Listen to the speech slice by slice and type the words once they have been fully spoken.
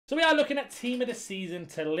So we are looking at team of the season,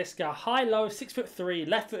 Talisca. High-low, 6'3",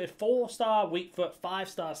 left-footed, 4-star, weak foot,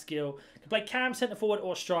 5-star skill. Can play cam, centre forward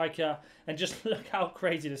or striker. And just look how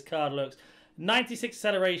crazy this card looks. 96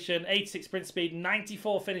 acceleration, 86 sprint speed,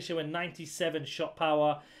 94 finishing with 97 shot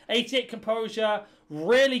power, 88 composure,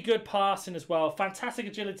 really good passing as well, fantastic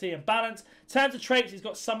agility and balance. In terms of traits, he's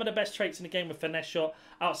got some of the best traits in the game with finesse shot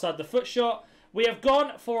outside the foot shot. We have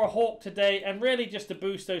gone for a hawk today, and really just to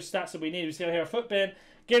boost those stats that we need. We see here a foot bin.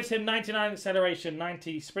 Gives him 99 acceleration,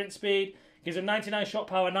 90 sprint speed. Gives him 99 shot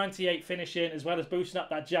power, 98 finishing, as well as boosting up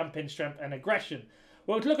that jumping strength and aggression.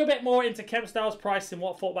 We'll look a bit more into Chem Styles, pricing,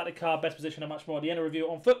 what thought about the card, best position, and much more at the end of the review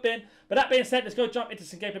on Footbin. But that being said, let's go jump into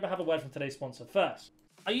some gameplay, but have a word from today's sponsor first.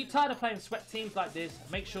 Are you tired of playing sweat teams like this?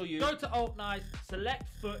 Make sure you go to Alt Nice, select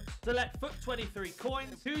Foot 23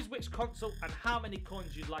 coins, choose which console and how many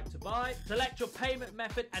coins you'd like to buy, select your payment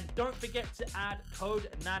method, and don't forget to add code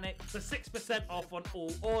NaNNiK for 6% off on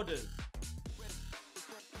all orders.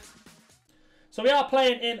 So we are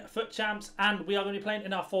playing in Foot Champs, and we are going to be playing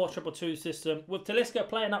in our 4-2-2 system with Talisca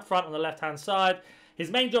playing up front on the left-hand side. His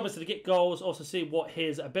main job is to get goals, also see what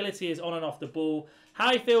his ability is on and off the ball, how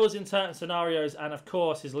he feels in certain scenarios, and of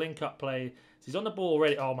course his link-up play. So he's on the ball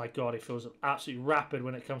already. Oh my god, he feels absolutely rapid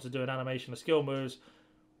when it comes to doing animation of skill moves.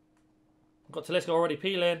 Got Talisca already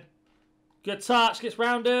peeling. Good touch, gets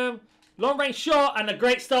round him. Long-range shot, and a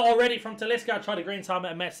great start already from Talisca. I tried to green time it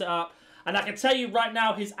and mess it up. And I can tell you right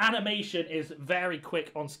now, his animation is very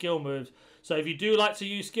quick on skill moves. So if you do like to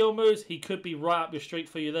use skill moves, he could be right up your street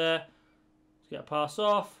for you there. Let's get a pass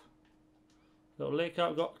off. Little link up.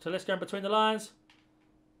 We've got Talisca in between the lines.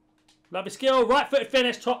 Lovely skill. Right-footed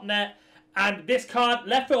finish, top net. And this card,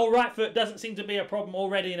 left foot or right foot, doesn't seem to be a problem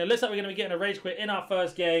already. And it looks like we're going to be getting a rage quit in our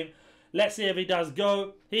first game. Let's see if he does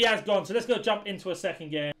go. He has gone. So let's go jump into a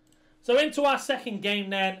second game. So into our second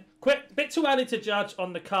game then. Quick, bit too early to judge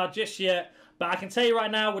on the card just yet, but I can tell you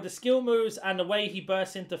right now with the skill moves and the way he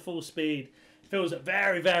bursts into full speed, feels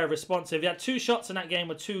very, very responsive. He had 2 shots in that game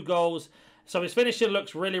with 2 goals, so his finishing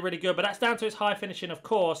looks really, really good, but that's down to his high finishing, of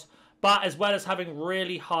course, but as well as having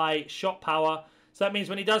really high shot power. So that means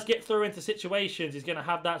when he does get through into situations, he's going to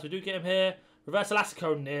have that. So we do get him here. Reverse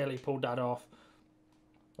Elastico nearly pulled that off.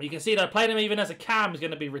 You can see that playing him even as a cam is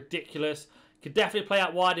going to be ridiculous. Could definitely play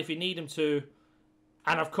out wide if you need him to.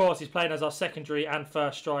 And of course, he's playing as our secondary and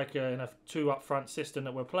first striker in a 2 up front system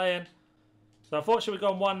that we're playing. So unfortunately, we've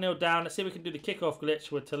gone 1-0 down. Let's see if we can do the kickoff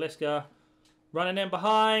glitch with Talisca. Running in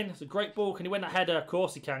behind. It's a great ball. Can he win that header? Of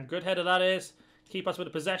course he can. Good header that is. Keep us with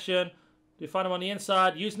the possession. Do we find him on the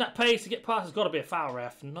inside? Using that pace to get past. There's got to be a foul,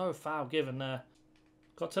 ref. No foul given there.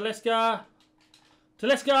 Got Talisca.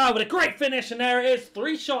 Talisca with a great finish. And there it is.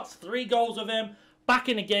 3 shots, 3 goals with him. Back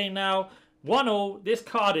in the game now. 1-0. This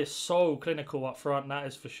card is so clinical up front, that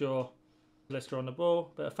is for sure. Talisca on the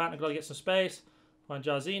ball. Bit of Phantom, got to get some space. Find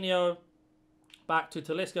Jarzinho. Back to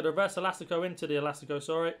Talisca. The reverse Elastico into the Elastico,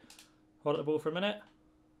 sorry. Hold up the ball for a minute.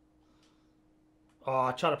 Oh,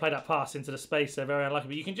 I tried to play that pass into the space there. Very unlucky.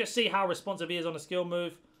 But you can just see how responsive he is on the skill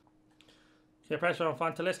move. Get pressure on,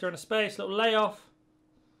 find Talisca in the space. Little layoff.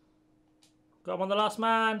 Got him on the last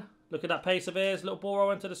man. Look at that pace of his. Little ball roll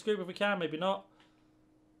into the scoop if we can. Maybe not.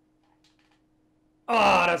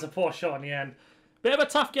 Oh, that's a poor shot in the end. Bit of a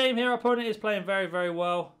tough game here. Our opponent is playing very, very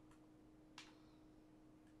well.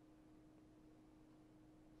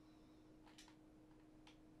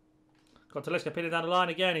 Got Talisca pinning down the line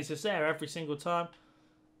again. He's just there every single time.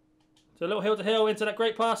 So a little hill to hill into that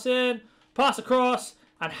great pass in. Pass across.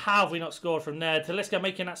 And how have we not scored from there? Talisca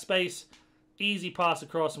making that space. Easy pass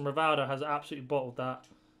across. And Rivaldo has absolutely bottled that.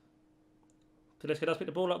 Talisca does pick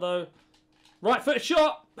the ball up though. Right footed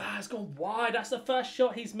shot. Ah, it's gone wide. That's the first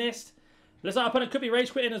shot he's missed. Looks like our opponent could be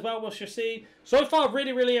rage quitting as well. We'll see. So far,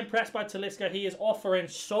 really, really impressed by Talisca. He is offering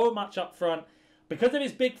so much up front. Because of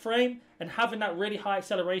his big frame and having that really high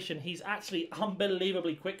acceleration, he's actually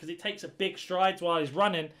unbelievably quick because he takes a big strides while he's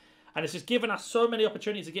running. And it's just given us so many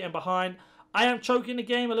opportunities to get in behind. I am choking the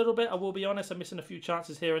game a little bit. I will be honest. I'm missing a few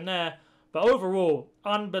chances here and there. But overall,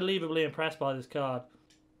 unbelievably impressed by this card.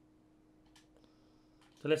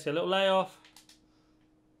 Talisca, a little layoff.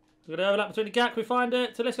 Look at the overlap between the gap. We find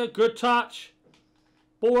it. Talisca, good touch.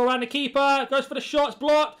 Ball around the keeper. Goes for the shots.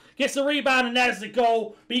 Blocked. Gets the rebound, and there's the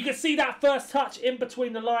goal. But you can see that first touch in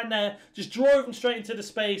between the line there. Just drove him straight into the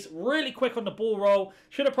space. Really quick on the ball roll.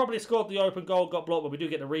 Should have probably scored the open goal. Got blocked, but we do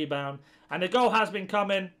get the rebound. And the goal has been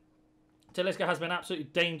coming. Talisca has been absolutely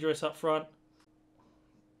dangerous up front.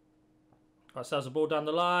 Ourselves the ball down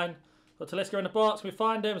the line. Got Talisca in the box. We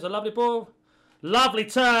find him. It's a lovely ball. Lovely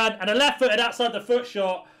turn. And a left-footed outside the foot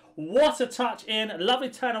shot. What a touch in. Lovely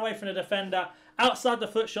turn away from the defender. outside the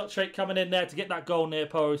foot shot trait coming in there to get that goal near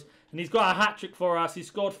post. And he's got a hat-trick for us. He's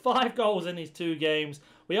scored 5 goals in these 2 games.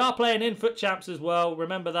 We are playing in foot champs as well.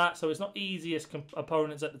 Remember that. So it's not easiest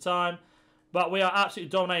opponents at the time. But we are absolutely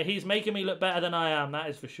dominating. He's making me look better than I am. That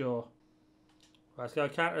is for sure. Let's go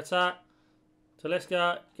counter-attack.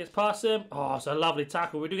 Talisca gets past him. Oh, it's a lovely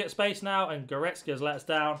tackle. We do get space now. And Goretzka's let us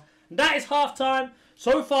down. And that is half-time.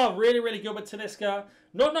 So far, really, really good with Talisca.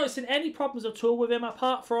 Not noticing any problems at all with him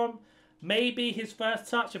apart from maybe his first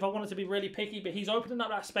touch if I wanted to be really picky. But he's opening up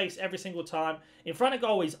that space every single time. In front of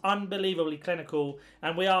goal, he's unbelievably clinical.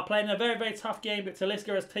 And we are playing a very, very tough game. But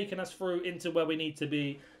Talisca has taken us through into where we need to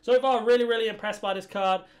be. So far, really, really impressed by this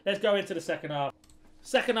card. Let's go into the second half.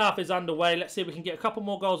 Second half is underway. Let's see if we can get a couple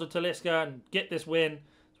more goals with Talisca and get this win.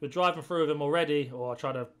 So we're driving through with him already. Oh, I'll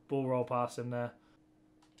try to ball roll past him there.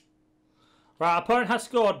 Right, our opponent has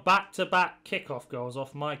scored back-to-back kickoff goals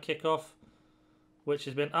off my kickoff, which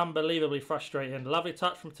has been unbelievably frustrating. Lovely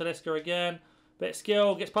touch from Talisca again. Bit of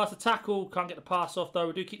skill, gets past the tackle. Can't get the pass off though.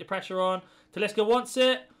 We do keep the pressure on. Talisca wants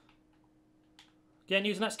it. Again,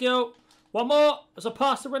 using that skill. One more. There's a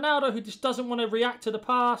pass to Ronaldo who just doesn't want to react to the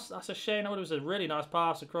pass. That's a shame. That was a really nice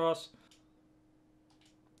pass across.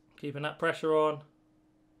 Keeping that pressure on.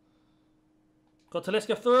 Got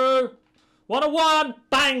Talisca through. 1-on-1.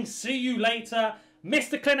 Bang. See you later.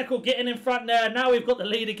 Mr. Clinical getting in front there. Now we've got the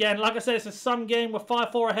lead again. Like I said, it's a sum game. We're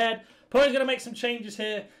 5-4 ahead. Probably going to make some changes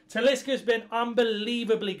here. Talisca's been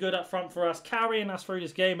unbelievably good up front for us, carrying us through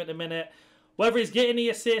this game at the minute. Whether he's getting the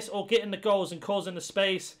assists or getting the goals and causing the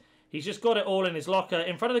space, he's just got it all in his locker.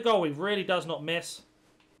 In front of the goal, he really does not miss.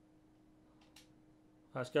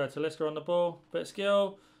 Let's go. Talisca on the ball. Bit of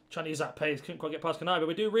skill. Trying to use that pace. Couldn't quite get past Kanai, but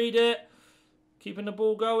we do read it. Keeping the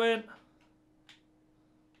ball going.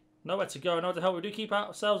 Nowhere to go. Nowhere to help. We do keep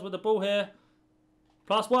ourselves with the ball here.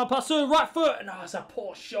 +1, +2, right foot. No, it's a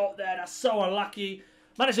poor shot there. That's so unlucky.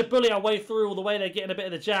 Managed to bully our way through all the way there, getting a bit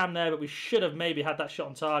of the jam there, but we should have maybe had that shot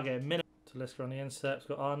on target. Talisca on the instep. It's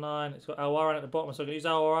got R9. It's got Alwaran at the bottom, so I'm going to use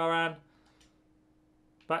Alwaran.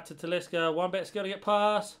 Back to Talisca. One bit of skill to get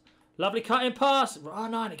past. Lovely cutting pass.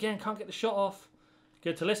 R9 again. Can't get the shot off.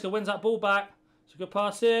 Good. Talisca wins that ball back. It's a good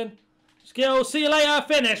pass in. Skill. See you later.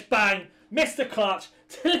 Finish. Bang. Mr. Clutch.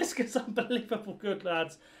 Talisca's unbelievable good,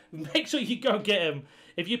 lads. Make sure you go get him.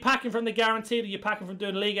 If you're packing from the Guaranteed or you're packing from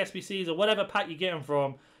doing League SBCs or whatever pack you get him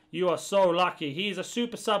from, you are so lucky. He is a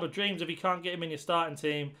super sub of dreams if you can't get him in your starting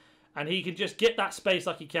team. And he can just get that space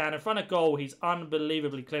like he can. In front of goal, he's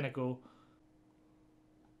unbelievably clinical.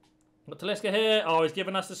 Got Talisca here. Oh, he's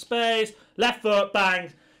giving us the space. Left foot,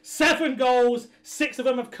 bang. 7 goals. 6 of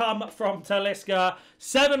them have come from Talisca.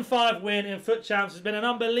 7-5 win in Foot Champs. It's been an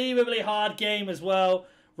unbelievably hard game as well.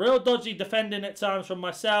 Real dodgy defending at times from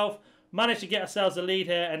myself. Managed to get ourselves a lead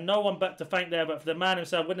here. And no one but to thank there but for the man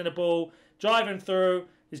himself winning the ball. Driving through.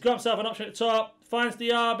 He's got himself an option at the top. Finds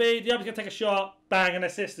Diaby. Diaby's going to take a shot. Bang, an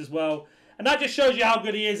assist as well. And that just shows you how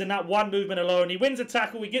good he is in that one movement alone. He wins a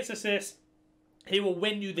tackle. He gets assist. He will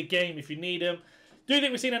win you the game if you need him. Do you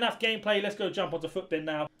think we've seen enough gameplay? Let's go jump onto Footbin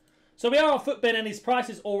now. So we are on Footbin and his price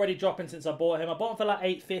is already dropping since I bought him. I bought him for like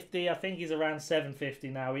 $8.50. I think he's around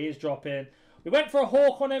 $7.50 now. He is dropping. We went for a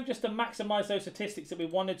hawk on him just to maximise those statistics that we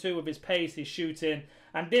wanted to with his pace, his shooting.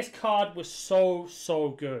 And this card was so, so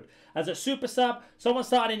good. As a super sub, someone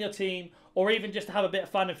starting in your team, or even just to have a bit of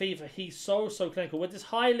fun in FIFA, he's so, so clinical. With this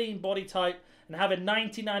high lean body type and having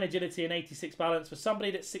 99 agility and 86 balance, for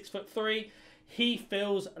somebody that's 6'3", he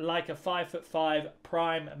feels like a 5'5"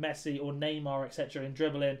 prime Messi or Neymar, etc. in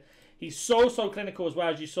dribbling. He's so, so clinical as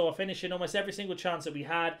well, as you saw, finishing almost every single chance that we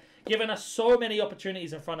had, giving us so many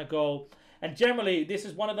opportunities in front of goal. And generally, this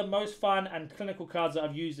is one of the most fun and clinical cards that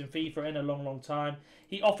I've used in FIFA in a long, long time.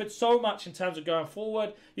 He offered so much in terms of going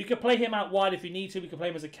forward. You can play him out wide if you need to. We can play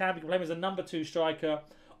him as a cab. You can play him as a number 2 striker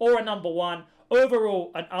or a number 1.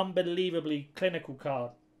 Overall, an unbelievably clinical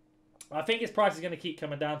card. I think his price is going to keep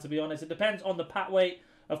coming down, to be honest. It depends on the pack weight.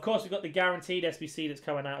 Of course, we've got the Guaranteed SBC that's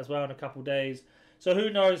coming out as well in a couple of days. So who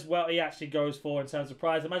knows what he actually goes for in terms of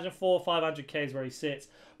price. Imagine 400 or 500k is where he sits.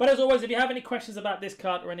 But as always, if you have any questions about this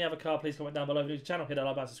card or any other card, please comment down below. If you're new to the channel, hit that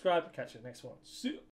like button, subscribe. Catch you in the next one. See ya.